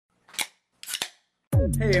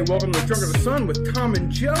Hey, welcome to Drunk of the Sun with Tom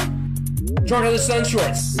and Joe. Drunk of the Sun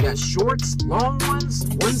shorts. We got shorts, long ones,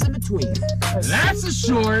 ones in between. That's a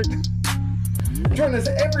short. Join us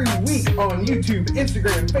every week on YouTube,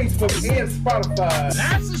 Instagram, Facebook, and Spotify.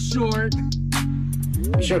 That's a short.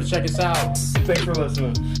 Be sure to check us out. Thanks for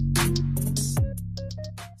listening.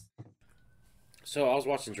 So I was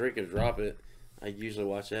watching Drink It or Drop It. I usually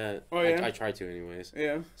watch that. Oh, yeah? I try to anyways.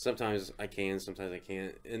 Yeah. Sometimes I can, sometimes I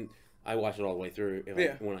can't. And I watch it all the way through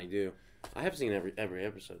when I do. I have seen every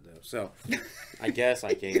episode, though. So I guess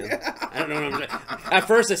I can. I don't know what I'm saying. At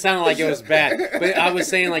first, it sounded like it was bad. But I was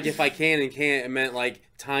saying, like, if I can and can't, it meant, like,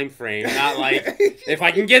 time frame. Not, like, if I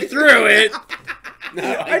can get through it.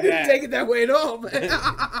 I didn't take it that way at all. But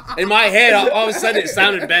in my head, all of a sudden, it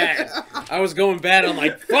sounded bad. I was going bad. I'm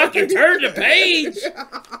like, fucking turn the page.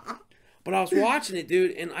 But I was watching it,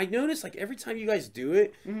 dude, and I noticed, like, every time you guys do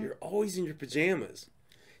it, you're always in your pajamas.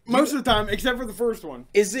 most of the time, except for the first one.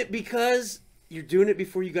 Is it because you're doing it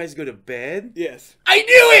before you guys go to bed? Yes. I knew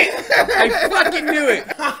it! I fucking knew it!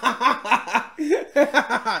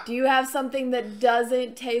 Do you have something that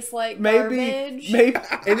doesn't taste like Maybe. garbage?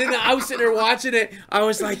 And then I was sitting there watching it. I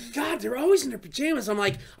was like, God, they're always in their pajamas. I'm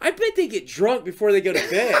like, I bet they get drunk before they go to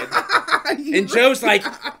bed. And Joe's like,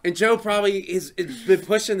 and Joe probably has been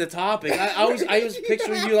pushing the topic. I was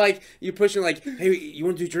picturing you like, you pushing like, hey, you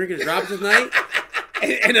want to do Drink It or Drop It tonight?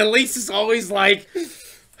 And Elise is always like,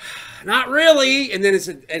 not really. And then it's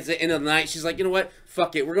at the end of the night, she's like, you know what?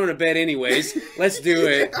 Fuck it. We're going to bed anyways. Let's do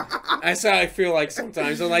it. That's how I feel like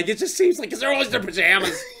sometimes. I'm like, it just seems like, because they're always in their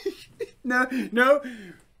pajamas. No.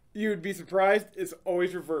 You would be surprised. It's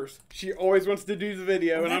always reversed. She always wants to do the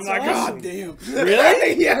video, and I'm like, awesome. God damn.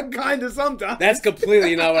 Really? Yeah, kind of sometimes. That's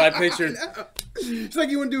completely not what I pictured. She's like,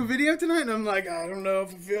 you want to do a video tonight? And I'm like, I don't know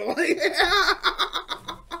if I feel like it.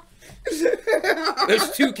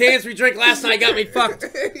 Those 2 cans we drank last night got me fucked.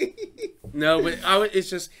 No, but I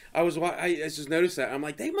just noticed that. I'm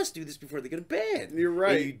like, they must do this before they go to bed. You're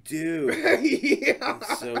right. And you do. Yeah.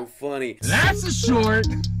 It's so funny. That's a short.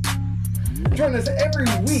 Join us every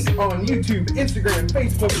week on YouTube, Instagram,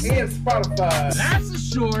 Facebook, and Spotify. That's a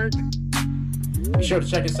short. Be sure to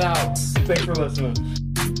check us out. Thanks for listening.